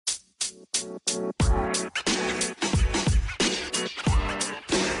Hey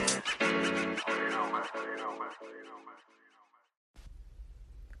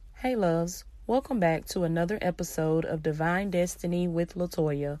loves, welcome back to another episode of Divine Destiny with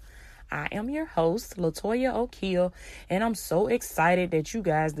Latoya. I am your host, Latoya O'Keel, and I'm so excited that you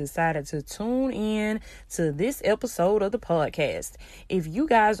guys decided to tune in to this episode of the podcast. If you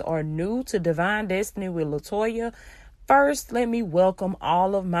guys are new to Divine Destiny with Latoya, first let me welcome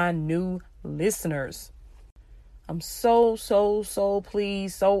all of my new listeners. I'm so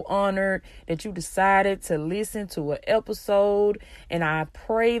pleased, so honored that you decided to listen to an episode, and I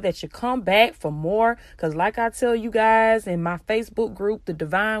pray that you come back for more, because like I tell you guys in my Facebook group, The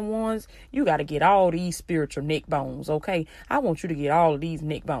Divine Ones, you got to get all these spiritual neck bones, okay? I want you to get all of these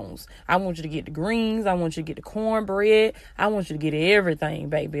neck bones. I want you to get the greens. I want you to get the cornbread. I want you to get everything,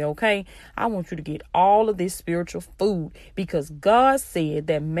 baby, okay? I want you to get all of this spiritual food, because God said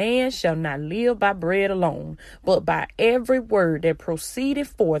that man shall not live by bread alone, but by every word that proceeded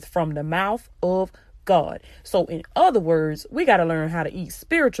forth from the mouth of God. So in other words, we got to learn how to eat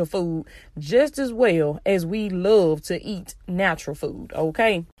spiritual food just as well as we love to eat natural food.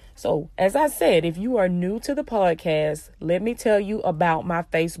 Okay. So as I said, if you are new to the podcast, let me tell you about my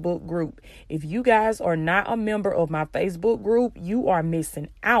Facebook group. If you guys are not a member of my Facebook group, you are missing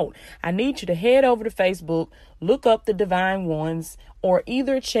out. I need you to head over to Facebook, look up The Divine Ones, or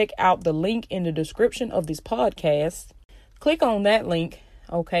either check out the link in the description of this podcast. Click on that link.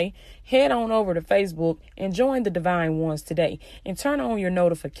 Okay, head on over to Facebook and join the Divine Ones today, and turn on your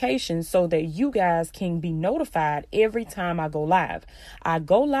notifications so that you guys can be notified every time I go live. I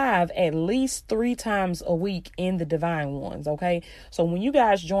go live at least 3 times a week in the Divine Ones. Okay, so when you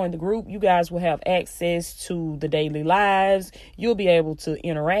guys join the group, you guys will have access to the daily lives. You'll be able to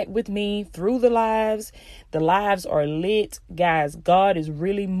interact with me through the lives. The lives are lit, guys. God is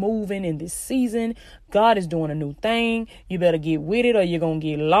really moving in this season. God is doing a new thing. You better get with it or you're going to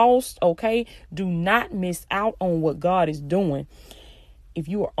get lost, okay? Do not miss out on what God is doing. If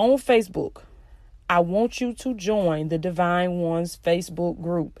you are on Facebook, I want you to join the Divine Ones Facebook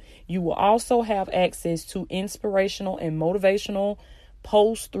group. You will also have access to inspirational and motivational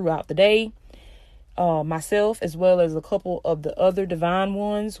posts throughout the day. Myself, as well as a couple of the other Divine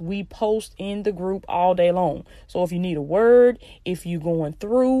Ones, we post in the group all day long. So if you need a word, if you're going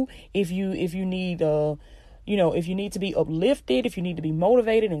through, if you need if you need to be uplifted, if you need to be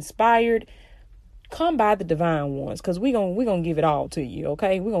motivated, inspired, come by the Divine Ones, because we're gonna give it all to you.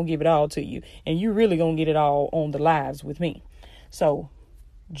 Okay, we're gonna give it all to you, and you really gonna get it all on the lives with me. So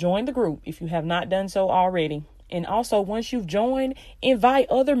join the group if you have not done so already. And also, once you've joined, invite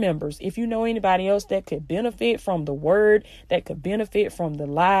other members. If you know anybody else that could benefit from the word, that could benefit from the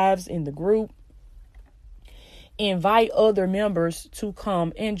lives in the group, invite other members to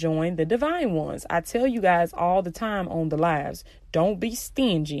come and join the Divine Ones. I tell you guys all the time on the lives, don't be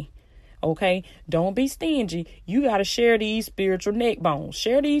stingy. Okay, don't be stingy. You got to share these spiritual neck bones.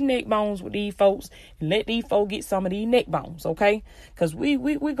 Share these neck bones with these folks and let these folks get some of these neck bones. Okay, because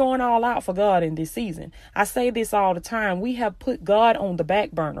we're going all out for God in this season. I say this all the time. We have put God on the back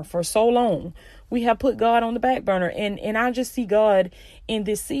burner for so long. We have put God on the back burner, and I just see God in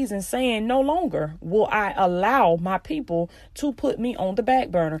this season saying, no longer will I allow my people to put me on the back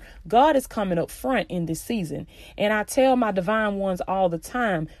burner. God is coming up front in this season. And I tell my Divine Ones all the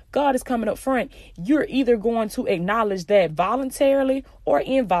time, God is coming up front. You're either going to acknowledge that voluntarily or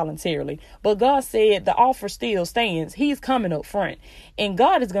involuntarily. But God said the offer still stands. He's coming up front, and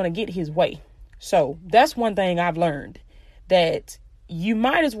God is going to get his way. So that's one thing I've learned, that you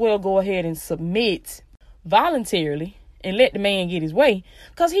might as well go ahead and submit voluntarily and let the man get his way,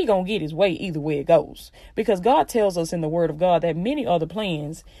 because he gonna get his way either way it goes. Because God tells us in the word of God that many are the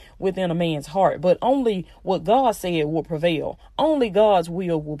plans within a man's heart, but only what God said will prevail. Only God's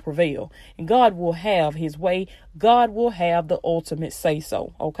will prevail, and God will have his way. God will have the ultimate say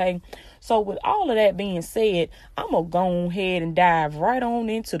so. Okay, so with all of that being said, I'm gonna go ahead and dive right on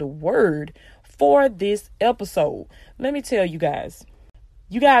into the word for this episode. Let me tell you guys.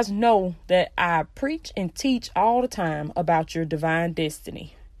 You guys know that I preach and teach all the time about your divine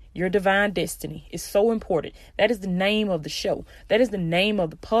destiny. Your divine destiny is so important. That is the name of the show. That is the name of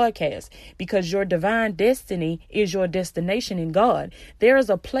the podcast, because your divine destiny is your destination in God. There is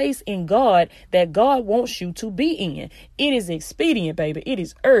a place in God that God wants you to be in. It is expedient, baby. It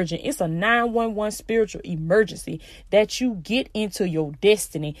is urgent. It's a 911 spiritual emergency that you get into your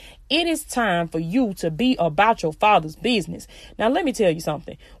destiny. It is time for you to be about your Father's business. Now, let me tell you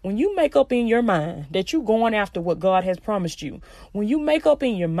something. When you make up in your mind that you're going after what God has promised you, when you make up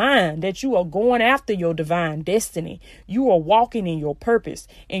in your mind mind that you are going after your divine destiny. You are walking in your purpose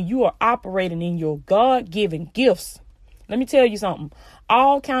and you are operating in your God-given gifts. Let me tell you something.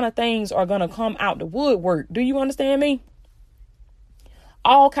 All kind of things are going to come out the woodwork. Do you understand me?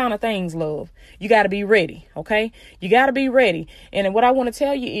 All kind of things, love. You got to be ready. Okay. You got to be ready. And what I want to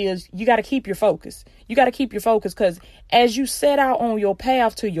tell you is you got to keep your focus. You got to keep your focus, because as you set out on your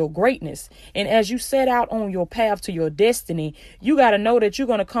path to your greatness, and as you set out on your path to your destiny, you got to know that you're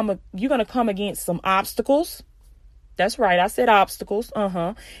going to come against some obstacles. That's right. I said obstacles.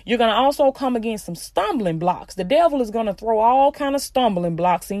 You're going to also come against some stumbling blocks. The devil is going to throw all kind of stumbling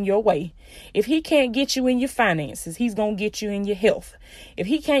blocks in your way. If he can't get you in your finances, he's going to get you in your health. If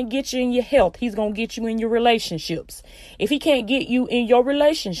he can't get you in your health, he's going to get you in your relationships. If he can't get you in your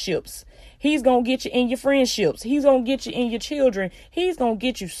relationships, he's going to get you in your friendships. He's going to get you in your children. He's going to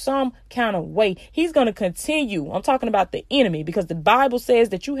get you some kind of way. He's going to continue. I'm talking about the enemy, because the Bible says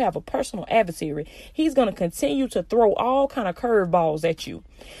that you have a personal adversary. He's going to continue to throw all kind of curveballs at you.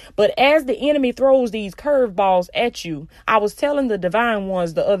 But as the enemy throws these curveballs at you, I was telling the divine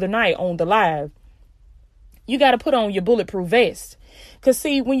ones the other night on the live, you got to put on your bulletproof vest. Because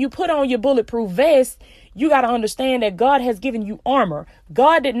see, when you put on your bulletproof vest, you got to understand that God has given you armor.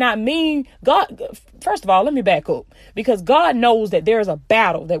 God did not mean God. First of all, let me back up, because God knows that there is a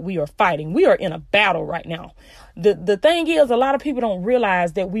battle that we are fighting. We are in a battle right now. The thing is, a lot of people don't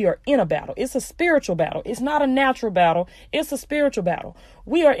realize that we are in a battle. It's a spiritual battle. It's not a natural battle. It's a spiritual battle.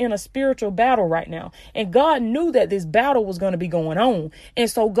 We are in a spiritual battle right now. And God knew that this battle was going to be going on. And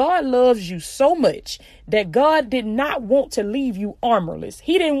so God loves you so much that God did not want to leave you armorless.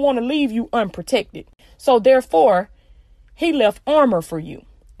 He didn't want to leave you unprotected. So therefore, he left armor for you.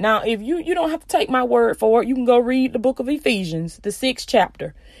 Now, if you don't have to take my word for it, you can go read the book of Ephesians, the 6th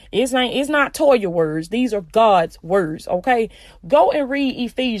chapter. It's not Toya words. These are God's words. OK, go and read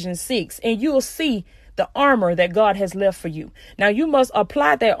Ephesians 6 and you'll see the armor that God has left for you. Now, you must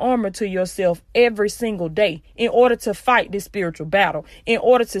apply that armor to yourself every single day in order to fight this spiritual battle, in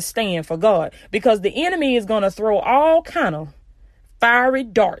order to stand for God, because the enemy is going to throw all kind of fiery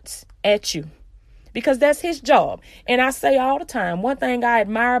darts at you, because that's his job. And I say all the time, one thing I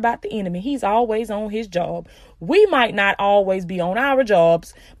admire about the enemy, he's always on his job. We might not always be on our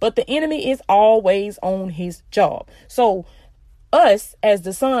jobs, but the enemy is always on his job. So us, as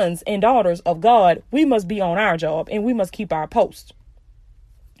the sons and daughters of God, we must be on our job and we must keep our post.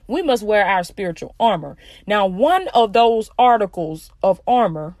 We must wear our spiritual armor. Now, one of those articles of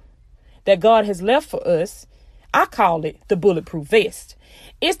armor that God has left for us, I call it the bulletproof vest.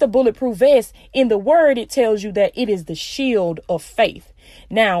 It's the bulletproof vest. In the word, it tells you that it is the shield of faith.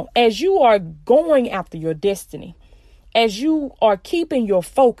 Now, as you are going after your destiny, as you are keeping your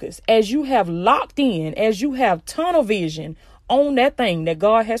focus, as you have locked in, as you have tunnel vision on that thing that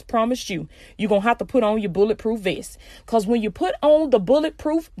God has promised you, you're going to have to put on your bulletproof vest. Because when you put on the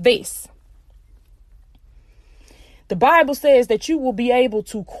bulletproof vest, the Bible says that you will be able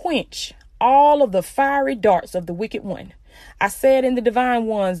to quench all of the fiery darts of the wicked one. I said in the divine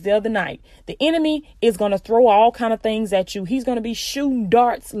ones the other night, the enemy is going to throw all kind of things at you. He's going to be shooting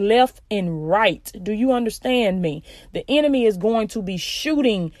darts left and right. Do you understand me? The enemy is going to be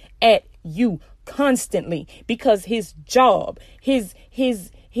shooting at you constantly, because his job,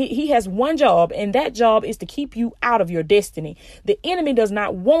 he has one job, and that job is to keep you out of your destiny. The enemy does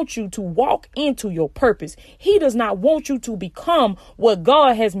not want you to walk into your purpose. He does not want you to become what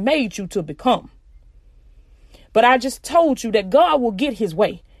God has made you to become. But I just told you that God will get his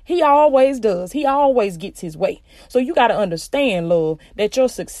way. He always does. He always gets his way. So you got to understand, love, that your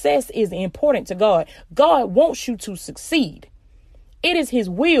success is important to God. God wants you to succeed. It is his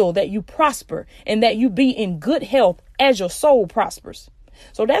will that you prosper and that you be in good health as your soul prospers.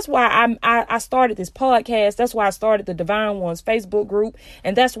 So that's why I started this podcast. That's why I started the Divine Ones Facebook group.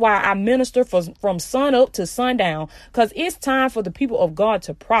 And that's why I minister from sun up to sundown, because it's time for the people of God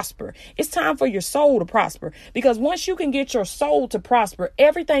to prosper. It's time for your soul to prosper, because once you can get your soul to prosper,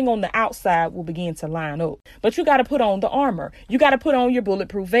 everything on the outside will begin to line up. But you got to put on the armor. You got to put on your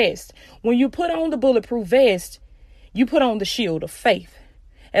bulletproof vest. When you put on the bulletproof vest, you put on the shield of faith.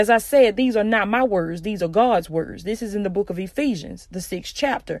 As I said, these are not my words. These are God's words. This is in the book of Ephesians, the 6th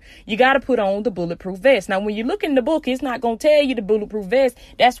chapter. You got to put on the bulletproof vest. Now, when you look in the book, it's not going to tell you the bulletproof vest.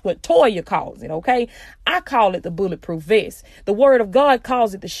 That's what Toya calls it. OK, I call it the bulletproof vest. The word of God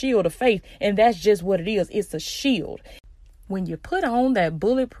calls it the shield of faith. And that's just what it is. It's a shield. When you put on that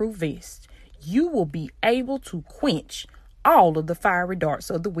bulletproof vest, you will be able to quench all of the fiery darts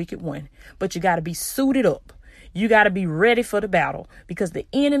of the wicked one. But you got to be suited up. You got to be ready for the battle, because the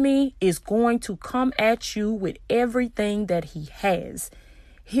enemy is going to come at you with everything that he has.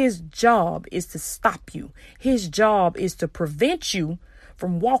 His job is to stop you. His job is to prevent you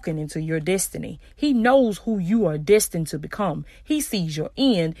from walking into your destiny. He knows who you are destined to become. He sees your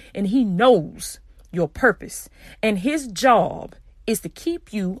end and he knows your purpose. And his job is to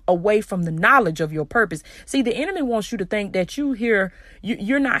keep you away from the knowledge of your purpose. See, the enemy wants you to think that you're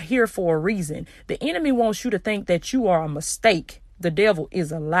not here for a reason. The enemy wants you to think that you are a mistake. The devil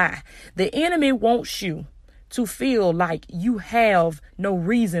is a lie. The enemy wants you to feel like you have no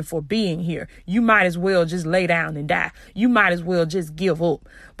reason for being here. You might as well just lay down and die. You might as well just give up.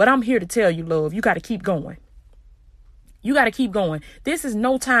 But I'm here to tell you, love, you got to keep going. You got to keep going. This is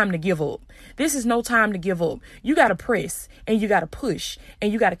no time to give up. This is no time to give up. You got to press and you got to push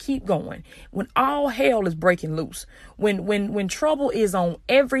and you got to keep going. When all hell is breaking loose, when trouble is on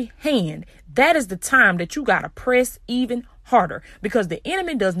every hand, that is the time that you got to press even harder, because the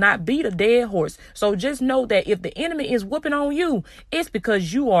enemy does not beat a dead horse. So just know that if the enemy is whooping on you, it's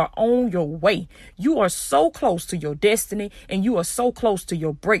because you are on your way. You are so close to your destiny and you are so close to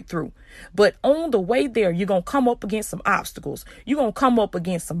your breakthrough. But on the way there, you're going to come up against some obstacles. You're going to come up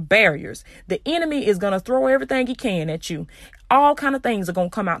against some barriers. The enemy is going to throw everything he can at you. All kind of things are going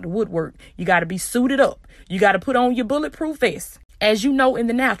to come out the woodwork. You got to be suited up. You got to put on your bulletproof vest. As you know, in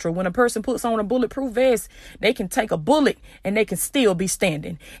the natural, when a person puts on a bulletproof vest, they can take a bullet and they can still be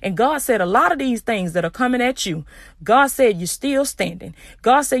standing. And God said a lot of these things that are coming at you, God said you're still standing.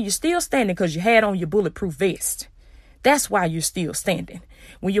 God said you're still standing because you had on your bulletproof vest. That's why you're still standing.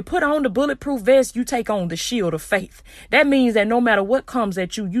 When you put on the bulletproof vest, you take on the shield of faith. That means that no matter what comes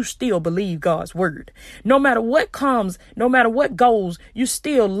at you, you still believe God's word. No matter what comes, no matter what goes, you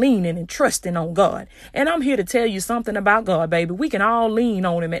still leaning and trusting on God. And I'm here to tell you something about God, baby. We can all lean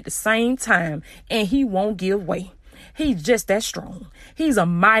on him at the same time and he won't give way. He's just that strong. He's a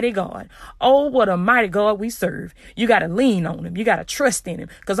mighty God. Oh, what a mighty God we serve. You got to lean on him. You got to trust in him,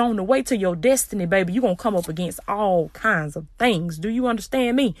 because on the way to your destiny, baby, you're going to come up against all kinds of things. Do you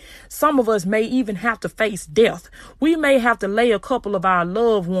understand me? Some of us may even have to face death. We may have to lay a couple of our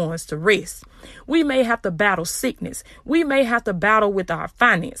loved ones to rest. We may have to battle sickness. We may have to battle with our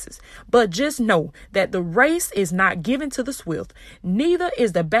finances. But just know that the race is not given to the swift, neither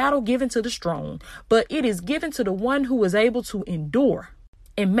is the battle given to the strong, but it is given to the one who is able to endure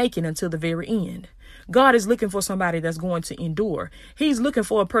and make it until the very end. God is looking for somebody that's going to endure. He's looking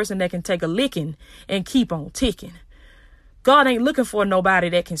for a person that can take a licking and keep on ticking. God ain't looking for nobody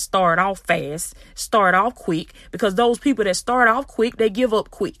that can start off fast, start off quick, because those people that start off quick, they give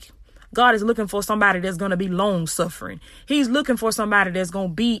up quick. God is looking for somebody that's going to be long suffering. He's looking for somebody that's going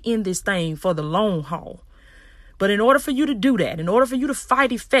to be in this thing for the long haul. But in order for you to do that, in order for you to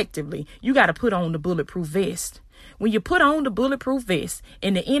fight effectively, you got to put on the bulletproof vest. When you put on the bulletproof vest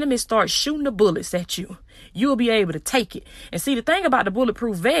and the enemy starts shooting the bullets at you, you'll be able to take it. And see, the thing about the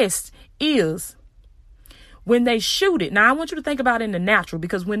bulletproof vest is when they shoot it. Now, I want you to think about it in the natural,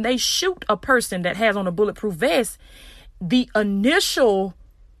 because when they shoot a person that has on a bulletproof vest, the initial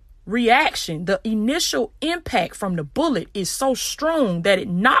reaction, the initial impact from the bullet is so strong that it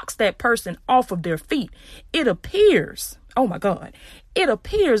knocks that person off of their feet. It appears, oh my God, it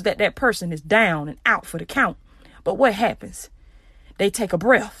appears that that person is down and out for the count. But what happens? They take a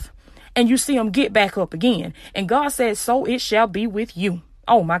breath and you see them get back up again. And God says, so it shall be with you.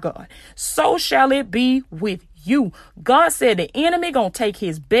 Oh my God. So shall it be with you. God said the enemy gonna take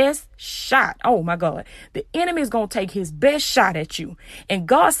his best shot. Oh my God. The enemy is gonna take his best shot at you. And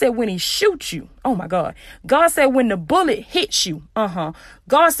God said when he shoots you, oh my God. God said when the bullet hits you,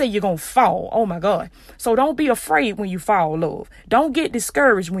 God said you're gonna fall. Oh my God. So don't be afraid when you fall, love. Don't get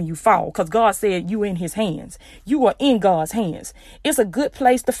discouraged when you fall, because God said you in his hands. You are in God's hands. It's a good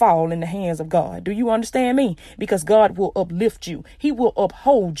place to fall in the hands of God. Do you understand me? Because God will uplift you. He will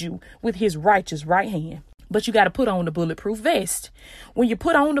uphold you with his righteous right hand. But you got to put on the bulletproof vest. When you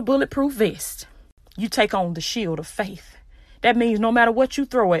put on the bulletproof vest, you take on the shield of faith. That means no matter what you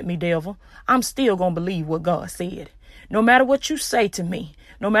throw at me, devil, I'm still going to believe what God said. No matter what you say to me,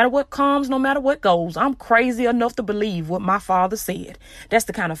 no matter what comes, no matter what goes, I'm crazy enough to believe what my Father said. That's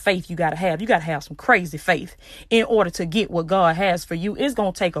the kind of faith you got to have. You got to have some crazy faith in order to get what God has for you. It's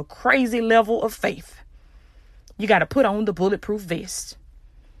going to take a crazy level of faith. You got to put on the bulletproof vest.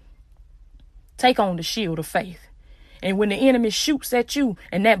 Take on the shield of faith. And when the enemy shoots at you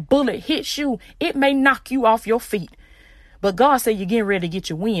and that bullet hits you, it may knock you off your feet. But God said you're getting ready to get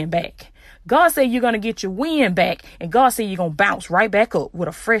your wind back. God said you're going to get your wind back. And God said you're going to bounce right back up with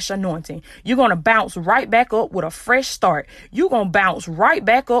a fresh anointing. You're going to bounce right back up with a fresh start. You're going to bounce right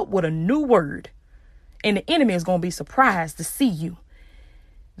back up with a new word. And the enemy is going to be surprised to see you.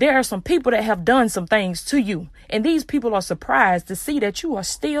 There are some people that have done some things to you, and these people are surprised to see that you are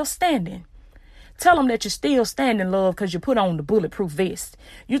still standing. Tell them that you're still standing, love, because you put on the bulletproof vest.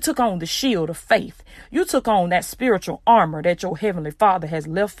 You took on the shield of faith. You took on that spiritual armor that your heavenly Father has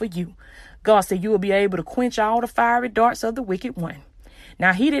left for you. God said you will be able to quench all the fiery darts of the wicked one.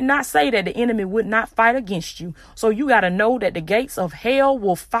 Now, he did not say that the enemy would not fight against you. So you got to know that the gates of hell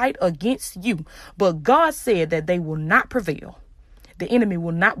will fight against you. But God said that they will not prevail. The enemy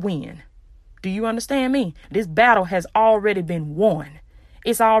will not win. Do you understand me? This battle has already been won.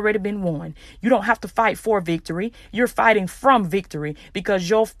 It's already been won. You don't have to fight for victory. You're fighting from victory because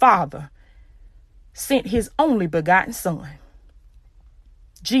your Father sent his only begotten Son,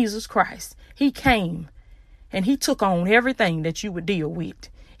 Jesus Christ. He came and he took on everything that you would deal with.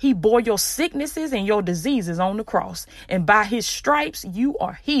 He bore your sicknesses and your diseases on the cross. And by his stripes, you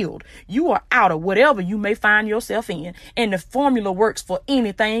are healed. You are out of whatever you may find yourself in. And the formula works for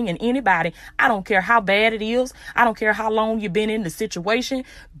anything and anybody. I don't care how bad it is. I don't care how long you've been in the situation.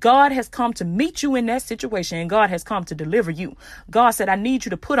 God has come to meet you in that situation, and God has come to deliver you. God said, I need you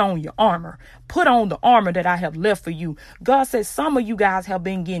to put on your armor. Put on the armor that I have left for you. God said some of you guys have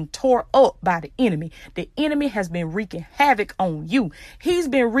been getting tore up by the enemy. The enemy has been wreaking havoc on you. He's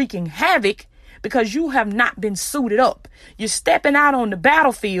been wreaking havoc because you have not been suited up. You're stepping out on the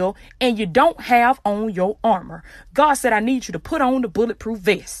battlefield and you don't have on your armor. God said, I need you to put on the bulletproof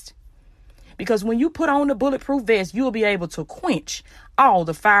vest. Because when you put on the bulletproof vest, you'll be able to quench all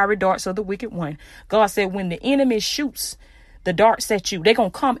the fiery darts of the wicked one. God said when the enemy shoots the darts at you, they're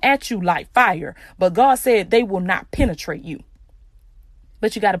going to come at you like fire. But God said they will not penetrate you.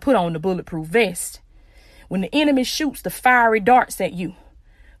 But you got to put on the bulletproof vest. When the enemy shoots the fiery darts at you,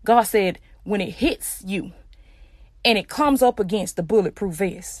 God said when it hits you and it comes up against the bulletproof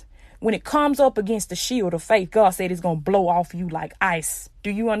vest, when it comes up against the shield of faith, God said it's going to blow off you like ice. Do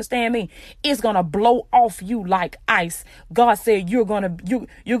you understand me? It's going to blow off you like ice. God said you're going to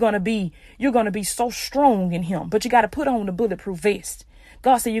be so strong in him, but you got to put on the bulletproof vest.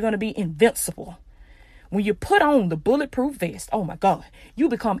 God said you're going to be invincible. When you put on the bulletproof vest, oh my God, you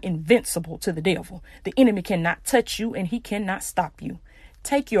become invincible to the devil. The enemy cannot touch you and he cannot stop you.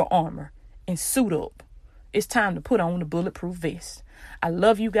 Take your armor and suit up. It's time to put on the bulletproof vest. I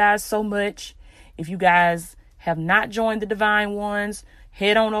love you guys so much. If you guys have not joined the Divine Ones,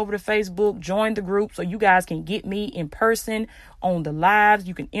 head on over to Facebook, join the group so you guys can get me in person on the lives.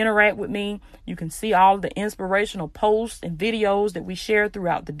 You can interact with me. You can see all the inspirational posts and videos that we share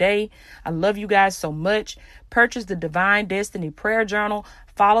throughout the day. I love you guys so much. Purchase the Divine Destiny Prayer Journal.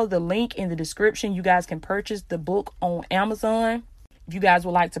 Follow the link in the description. You guys can purchase the book on Amazon. If you guys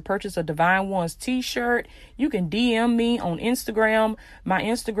would like to purchase a Divine Ones t-shirt, you can DM me on Instagram. My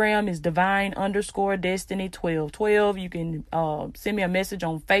Instagram is divine_destiny1212. You can send me a message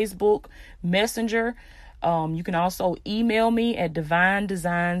on Facebook Messenger. You can also email me at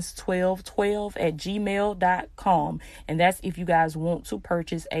divinedesigns1212@gmail.com. And that's if you guys want to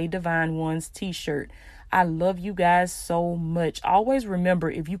purchase a Divine Ones t-shirt. I love you guys so much. Always remember,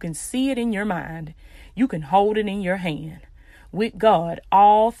 if you can see it in your mind, you can hold it in your hand. With God,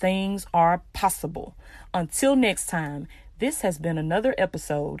 all things are possible. Until next time, this has been another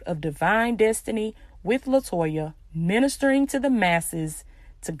episode of Divine Destiny with Latoya, ministering to the masses.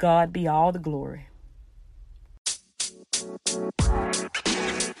 To God be all the glory.